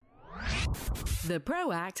The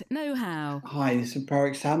ProAct Know-How. Hi, this is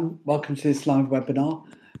ProAct Sam. Welcome to this live webinar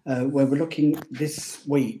where we're looking this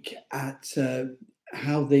week at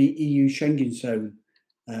how the EU Schengen Zone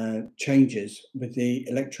changes with the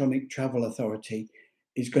Electronic Travel Authority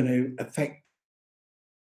is going to affect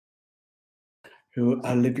who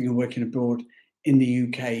are living and working abroad in the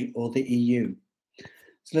UK or the EU.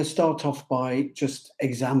 So let's start off by just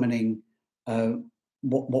examining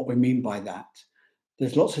what we mean by that.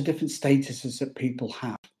 There's lots of different statuses that people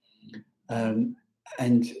have. And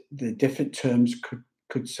the different terms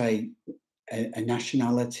could say a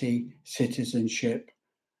nationality, citizenship,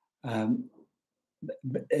 and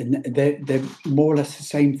they're more or less the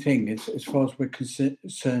same thing as far as we're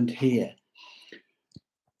concerned here.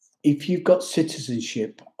 If you've got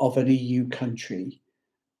citizenship of an EU country,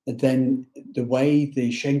 then the way the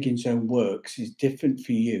Schengen zone works is different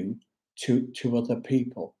for you to other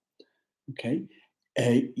people. Okay.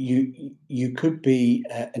 You could be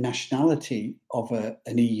a nationality of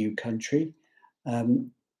an EU country,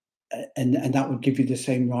 and that would give you the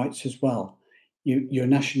same rights as well. Your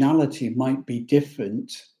nationality might be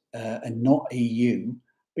different and not EU,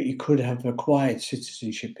 but you could have acquired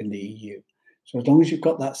citizenship in the EU. So as long as you've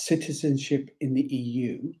got that citizenship in the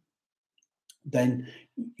EU, then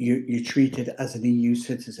you're treated as an EU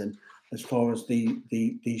citizen as far as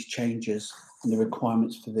these changes and the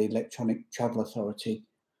requirements for the Electronic Travel Authority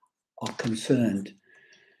are concerned.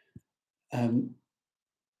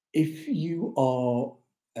 If you are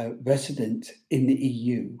a resident in the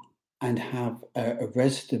EU and have a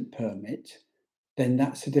resident permit, then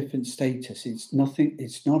that's a different status. It's nothing.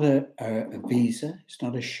 It's not a visa. It's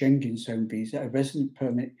not a Schengen zone visa. A resident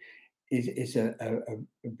permit is a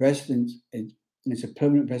resident. It's a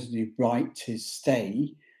permanent resident right to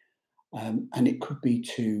stay. And it could be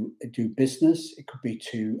to do business, it could be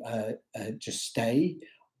to just stay,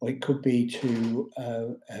 or it could be to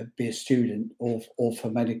be a student or for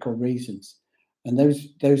medical reasons. And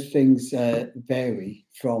those things vary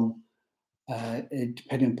from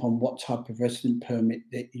depending upon what type of resident permit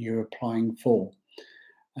that you're applying for.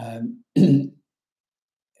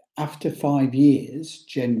 After 5 years,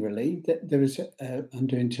 generally, there is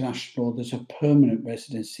under international law, there's a permanent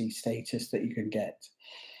residency status that you can get.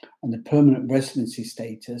 And the permanent residency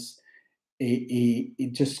status,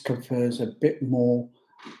 it just confers a bit more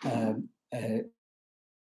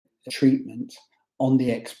treatment on the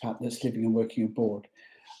expat that's living and working abroad.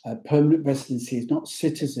 Permanent residency is not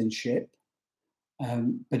citizenship,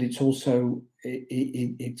 but it's also,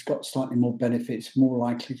 it's got slightly more benefits, more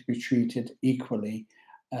likely to be treated equally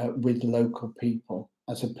with local people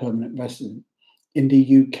as a permanent resident. In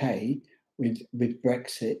the UK, with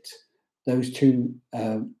Brexit, those two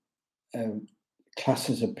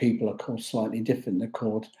classes of people are called slightly different. They're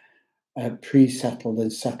called pre-settled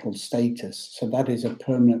and settled status. So that is a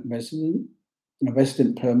permanent resident, a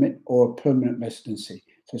resident permit, or a permanent residency.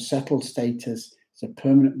 So settled status is a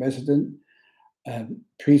permanent resident.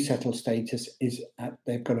 Pre-settled status is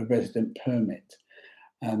they've got a resident permit.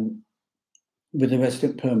 With a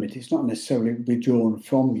resident permit, it's not necessarily withdrawn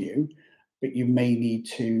from you, but you may need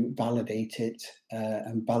to validate it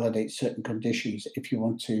and validate certain conditions if you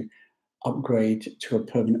want to upgrade to a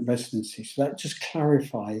permanent residency. So that just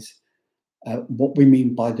clarifies what we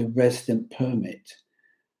mean by the resident permit.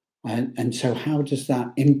 And so how does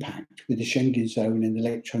that impact with the Schengen zone and the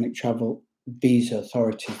electronic travel visa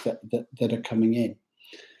authorities that are coming in?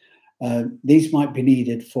 These might be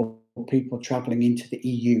needed for people traveling into the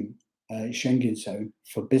EU Schengen zone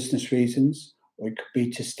for business reasons, or it could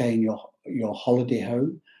be to stay in your holiday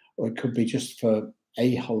home, or it could be just for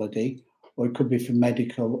a holiday, or it could be for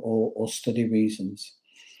medical or study reasons.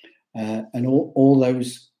 And all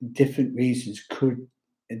those different reasons could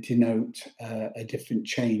denote a different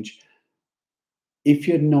change. If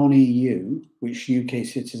you're non-EU, which UK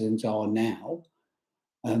citizens are now,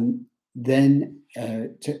 then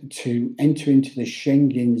to enter into the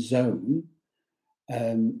Schengen zone,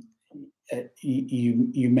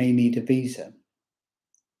 you may need a visa.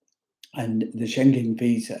 And the Schengen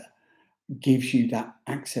visa gives you that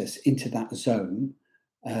access into that zone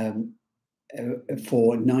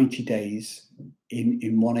for 90 days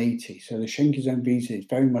in 180. So the Schengen zone visa is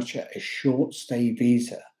very much a short stay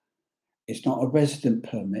visa. It's not a resident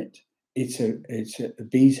permit. It's a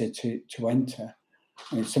visa to enter.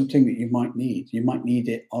 And it's something that you might need. You might need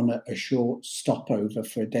it on a short stopover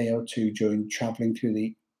for a day or two during traveling through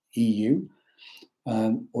the EU,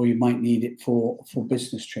 or you might need it for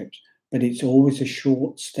business trips. But it's always a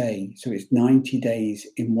short stay. So it's 90 days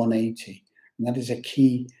in 180. And that is a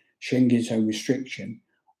key Schengen zone restriction,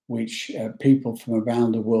 which people from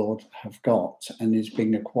around the world have got and is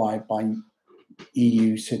being acquired by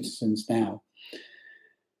EU citizens now.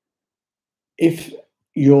 If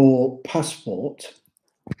your passport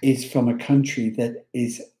is from a country that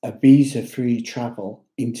is a visa-free travel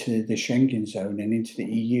into the Schengen zone and into the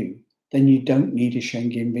EU, then you don't need a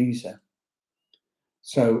Schengen visa.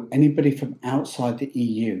 So anybody from outside the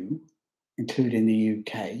EU, including the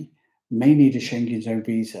UK, may need a Schengen zone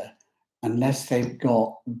visa unless they've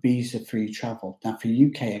got visa-free travel. Now, for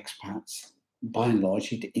UK expats, by and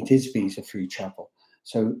large, it is visa-free travel.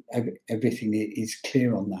 So everything is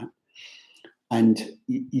clear on that. And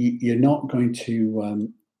you're not going to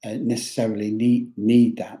necessarily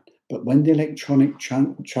need that. But when the Electronic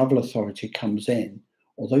Travel Authority comes in,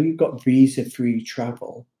 although you've got visa-free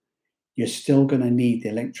travel, you're still going to need the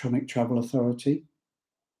Electronic Travel Authority.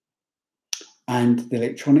 And the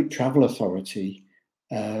Electronic Travel Authority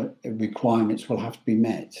requirements will have to be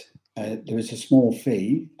met. There is a small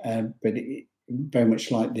fee, but very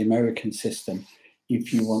much like the American system,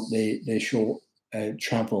 if you want the short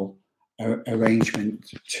travel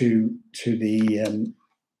arrangement to the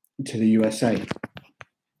USA.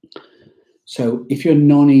 So if you're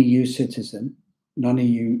non-EU citizen,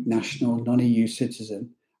 non-EU national, non-EU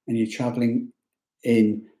citizen, and you're traveling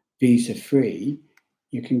in visa-free,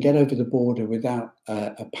 you can get over the border without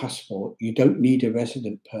a passport. You don't need a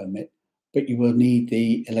resident permit, but you will need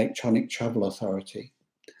the Electronic Travel Authority.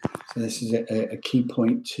 So this is a key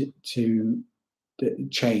point to the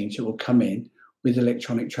change that will come in with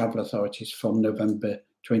electronic travel authorities from November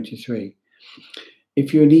 23.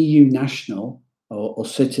 If you're an EU national or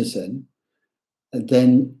citizen,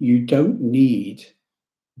 then you don't need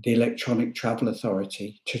the Electronic Travel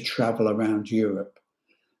Authority to travel around Europe.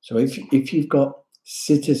 So if you've got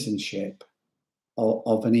citizenship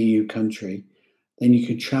of an EU country, then you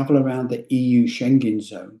can travel around the EU Schengen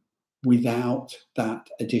zone without that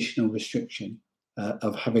additional restriction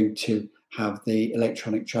of having to have the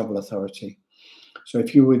Electronic Travel Authority. So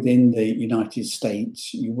if you're within the United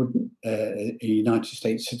States, you wouldn't. A United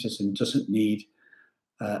States citizen doesn't need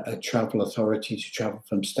a travel authority to travel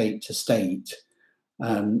from state to state,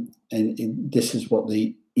 and this is what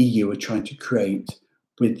the EU are trying to create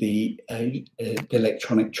with the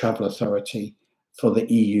Electronic Travel Authority for the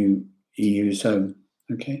EU zone.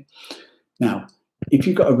 Okay. Now, if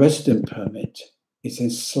you've got a resident permit,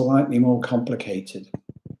 it's slightly more complicated.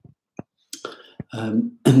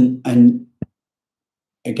 And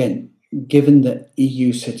again, given that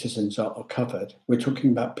EU citizens are covered, we're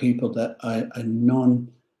talking about people that are non-EU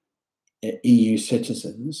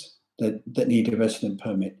citizens that need a resident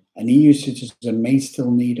permit. An EU citizen may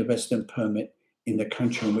still need a resident permit in the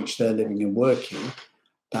country in which they're living and working.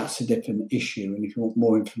 That's a different issue. And if you want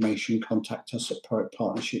more information, contact us at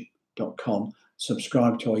productpartnership.com,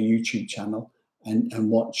 subscribe to our YouTube channel, and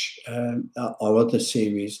watch our other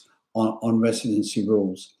series on residency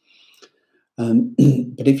rules.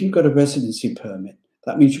 But if you've got a residency permit,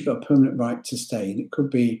 that means you've got a permanent right to stay. And it could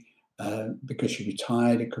be because you're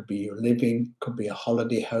retired, it could be you're living, it could be a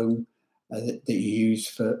holiday home that you use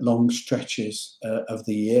for long stretches of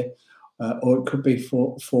the year, or it could be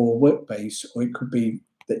for work base, or it could be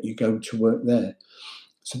that you go to work there.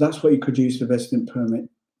 So that's what you could use the resident permit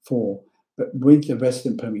for. But with the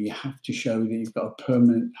resident permit, you have to show that you've got a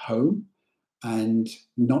permanent home, and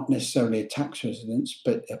not necessarily a tax residence,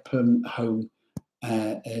 but a permanent home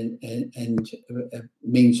and a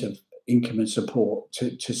means of income and support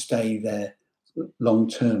to stay there long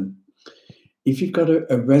term. If you've got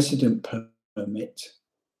a resident permit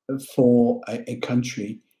for a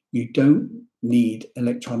country, you don't need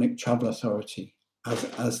Electronic Travel Authority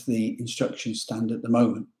as the instructions stand at the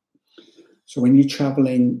moment. So when you're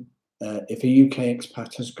traveling, if a UK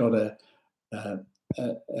expat has got a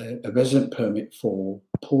resident permit for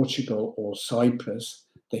Portugal or Cyprus,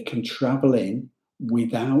 they can travel in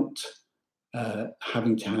without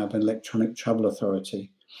having to have an Electronic Travel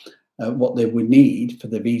Authority. What they would need for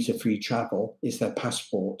the visa-free travel is their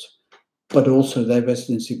passport, but also their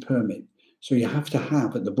residency permit. So you have to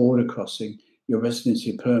have at the border crossing your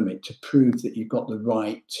residency permit to prove that you've got the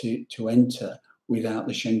right to enter without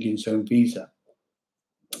the Schengen zone visa.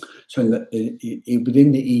 So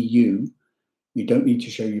within the EU, you don't need to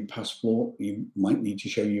show your passport. You might need to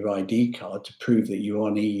show your ID card to prove that you are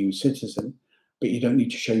an EU citizen, but you don't need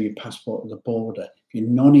to show your passport at the border. If you're a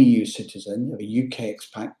non-EU citizen, a UK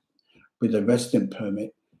expat with a resident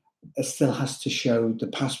permit, it still has to show the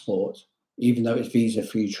passport, even though it's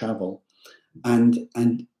visa-free travel.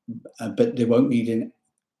 But they won't need an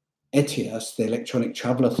ETIAS, the Electronic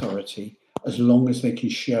Travel Authority, as long as they can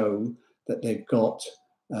show that they've got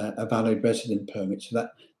a valid resident permit. So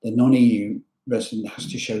that the non-EU resident has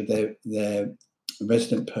to show their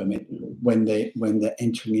resident permit when they're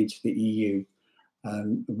entering into the EU,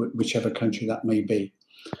 whichever country that may be.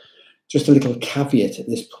 Just a little caveat at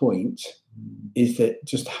this point is that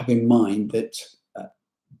just have in mind that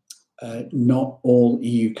not all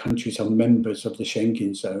EU countries are members of the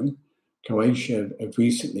Schengen zone. Croatia have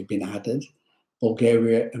recently been added.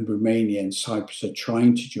 Bulgaria and Romania and Cyprus are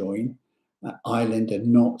trying to join. Ireland are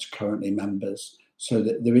not currently members, so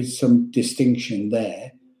that there is some distinction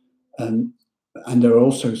there. And there are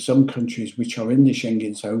also some countries which are in the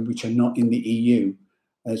Schengen zone which are not in the EU.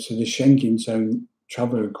 So the Schengen zone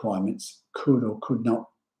travel requirements could or could not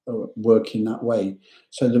work in that way.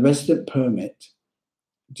 So the resident permit,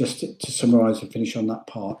 just to summarise and finish on that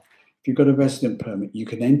part, if you've got a resident permit, you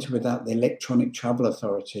can enter without the electronic travel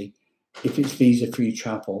authority. If it's visa-free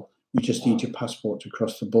travel, you just need your passport to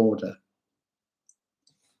cross the border.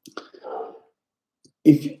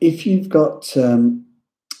 If you've got so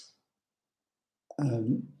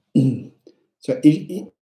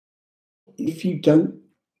if you don't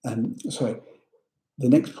the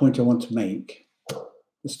next point I want to make,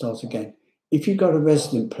 let's start again. If you've got a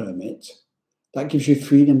resident permit, that gives you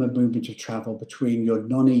freedom of movement of travel between your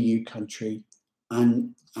non-EU country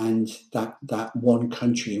and that one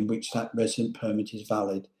country in which that resident permit is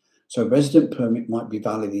valid. So a resident permit might be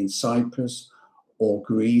valid in Cyprus or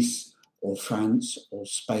Greece or France or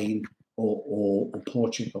Spain or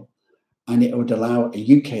Portugal. And it would allow a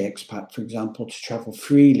UK expat, for example, to travel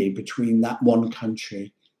freely between that one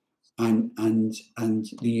country and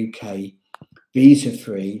the UK,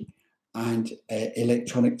 visa-free and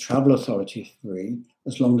electronic travel authority free,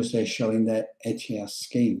 as long as they're showing their ETIAS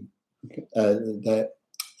scheme, the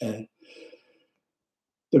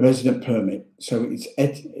resident permit. So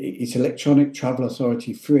it's electronic travel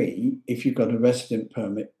authority free if you've got a resident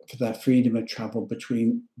permit for that freedom of travel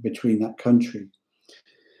between that country.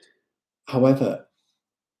 However,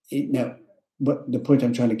 what the point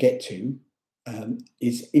I'm trying to get to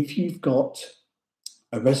is if you've got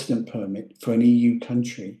a resident permit for an EU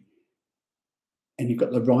country and you've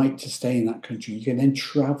got the right to stay in that country, you can then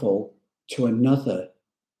travel to another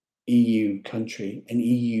EU country, an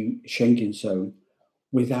EU Schengen zone,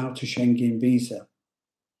 without a Schengen visa.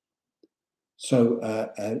 So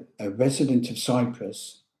a resident of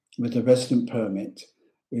Cyprus with a resident permit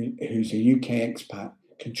who's a UK expat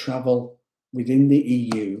can travel within the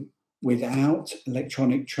EU without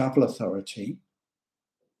electronic travel authority,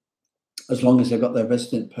 as long as they've got their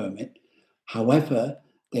resident permit. However,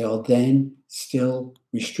 they are then still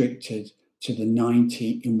restricted to the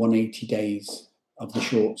 90 in 180 days of the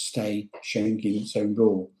short stay Schengen zone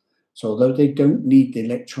rule. So although they don't need the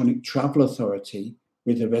electronic travel authority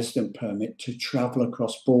with a resident permit to travel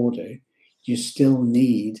across border, you still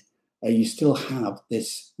have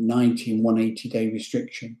this 90 in 180 day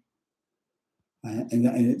restriction. And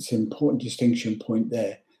it's an important distinction point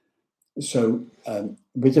there. So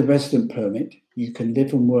with a resident permit, you can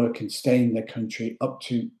live and work and stay in the country up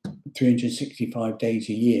to 365 days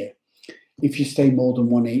a year. If you stay more than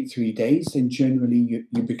 183 days, then generally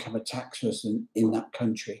you become a tax resident in that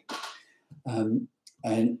country. And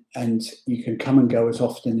you can come and go as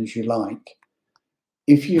often as you like.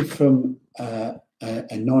 If you're from a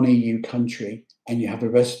non-EU country and you have a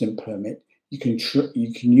resident permit, you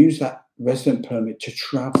can use that resident permit to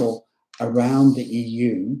travel around the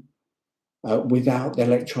EU without the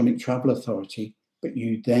electronic travel authority, but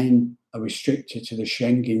you then are restricted to the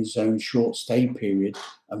Schengen zone short stay period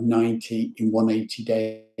of 90 in 180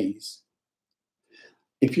 days.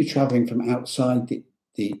 If you're traveling from outside the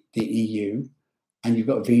EU and you've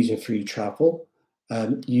got visa-free travel,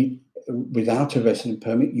 without a resident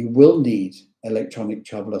permit, you will need electronic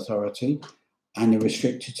travel authority and are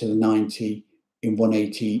restricted to the 90 in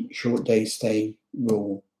 180 short day stay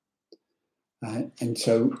rule. And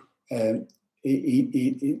so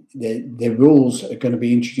the rules are going to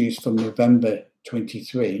be introduced from November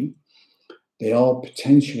 23. They are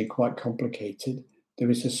potentially quite complicated. There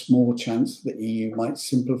is a small chance that the EU might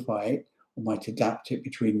simplify it or might adapt it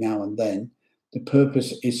between now and then. The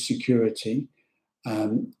purpose is security,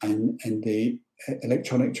 and the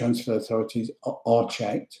electronic transfer authorities are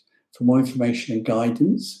checked. For more information and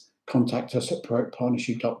guidance, contact us at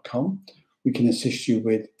proactpartnership.com. We can assist you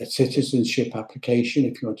with a citizenship application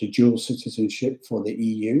if you want a dual citizenship for the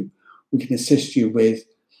EU. We can assist you with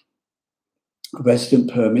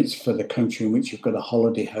resident permits for the country in which you've got a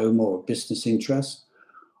holiday home or a business interest.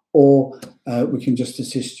 Or we can just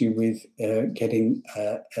assist you with getting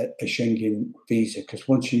a Schengen visa, because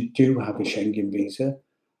once you do have a Schengen visa,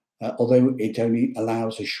 although it only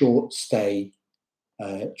allows a short stay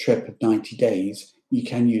trip of 90 days, you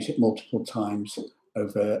can use it multiple times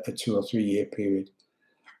over a 2 or 3 year period.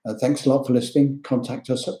 Thanks a lot for listening. Contact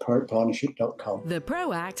us at proactpartnership.com. The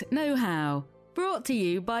ProAct Know-How, brought to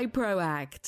you by ProAct.